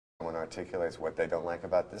articulates what they don't like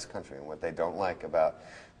about this country and what they don't like about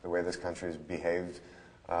the way this country has behaved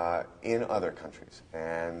in other countries,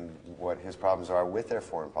 and what his problems are with their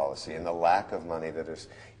foreign policy and the lack of money that is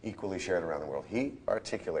equally shared around the world. He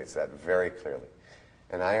articulates that very clearly.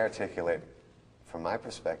 And I articulate, from my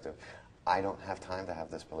perspective, I don't have time to have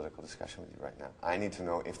this political discussion with you right now. I need to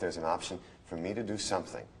know if there's an option for me to do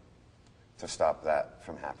something to stop that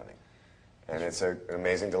from happening. And it's an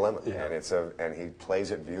amazing dilemma, yeah. And he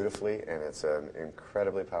plays it beautifully, and it's an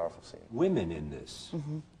incredibly powerful scene. Women in this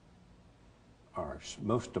are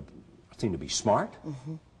seem to be smart,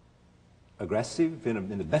 aggressive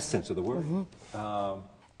in the best sense of the word.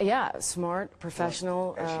 Yeah, smart,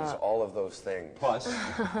 professional. And she's all of those things. Plus.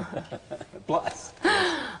 Plus.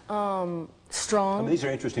 Strong. I mean, these are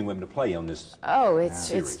interesting women to play on this. Oh,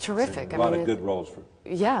 it's terrific. A lot of good roles for.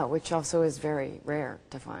 Yeah, which also is very rare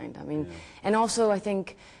to find. I mean, and also I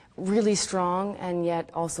think really strong and yet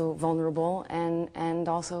also vulnerable and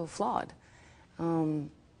also flawed. And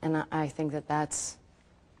I think that's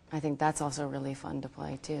also really fun to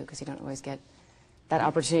play too, because you don't always get that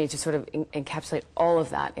opportunity to sort of encapsulate all of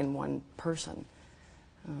that in one person.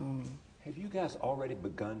 Have you guys already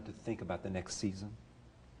begun to think about the next season?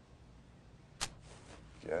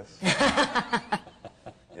 Yes.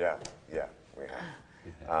 yeah, we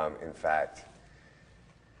have. In fact,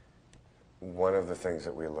 one of the things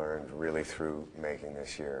that we learned really through making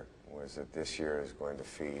this year was that this year is going to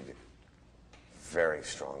feed very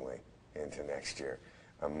strongly into next year.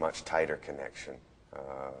 A much tighter connection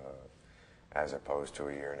as opposed to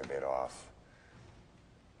a year and a bit off.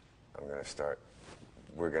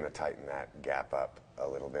 We're going to tighten that gap up a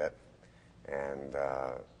little bit.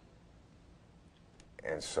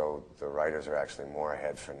 And so the writers are actually more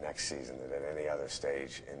ahead for next season than at any other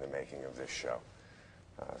stage in the making of this show.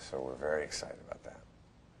 So we're very excited about that.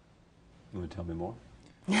 You want to tell me more?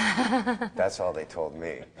 That's all they told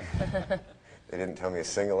me. They didn't tell me a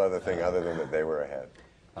single other thing other than that they were ahead.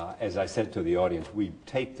 As I said to the audience, we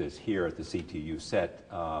taped this here at the CTU set.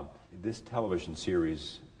 This television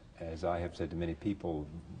series, as I have said to many people,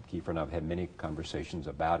 Kiefer and I have had many conversations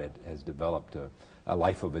about it, has developed a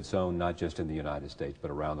life of its own, not just in the United States, but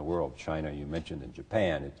around the world. China, you mentioned, in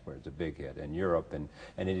Japan, it's where it's a big hit, and Europe, and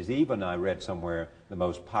it is even, I read somewhere, the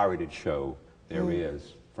most pirated show there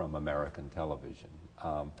is from American television.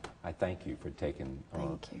 I thank you for taking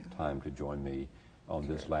time to join me on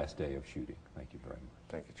this last day of shooting. Thank you very much.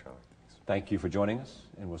 Thank you, Charlie. Thanks. Thank you for joining us,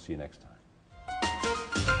 and we'll see you next time.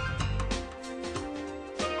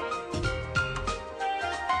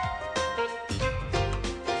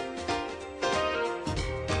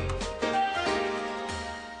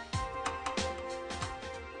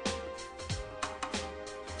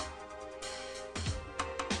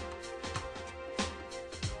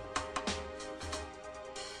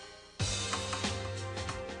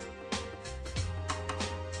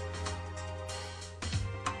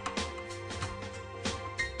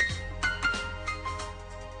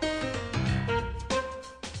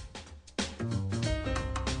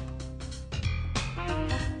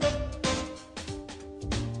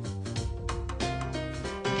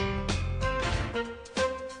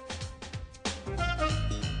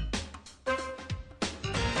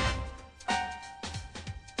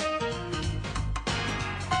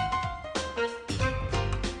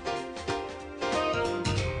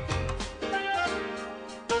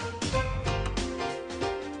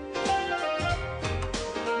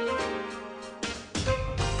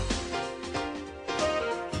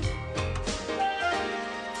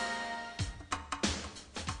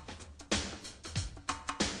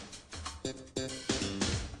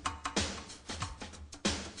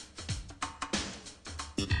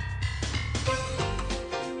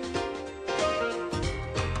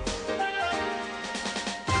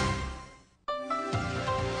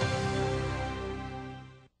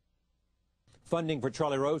 Funding for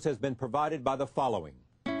Charlie Rose has been provided by the following.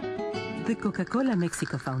 The Coca-Cola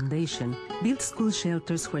Mexico Foundation built school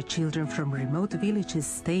shelters where children from remote villages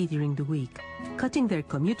stay during the week, cutting their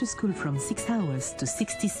commute to school from 6 hours to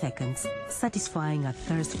 60 seconds, satisfying a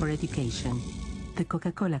thirst for education. The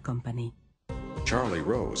Coca-Cola Company. Charlie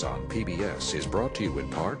Rose on PBS is brought to you in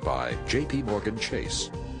part by J.P. Morgan Chase,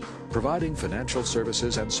 providing financial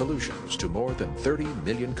services and solutions to more than 30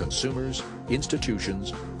 million consumers,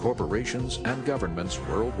 institutions, corporations, and governments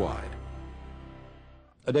worldwide.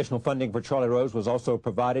 Additional funding for Charlie Rose was also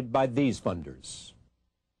provided by these funders.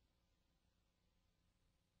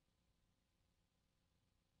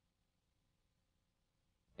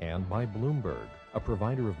 And by Bloomberg, a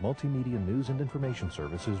provider of multimedia news and information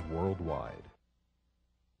services worldwide.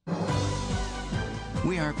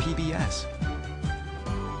 We are PBS.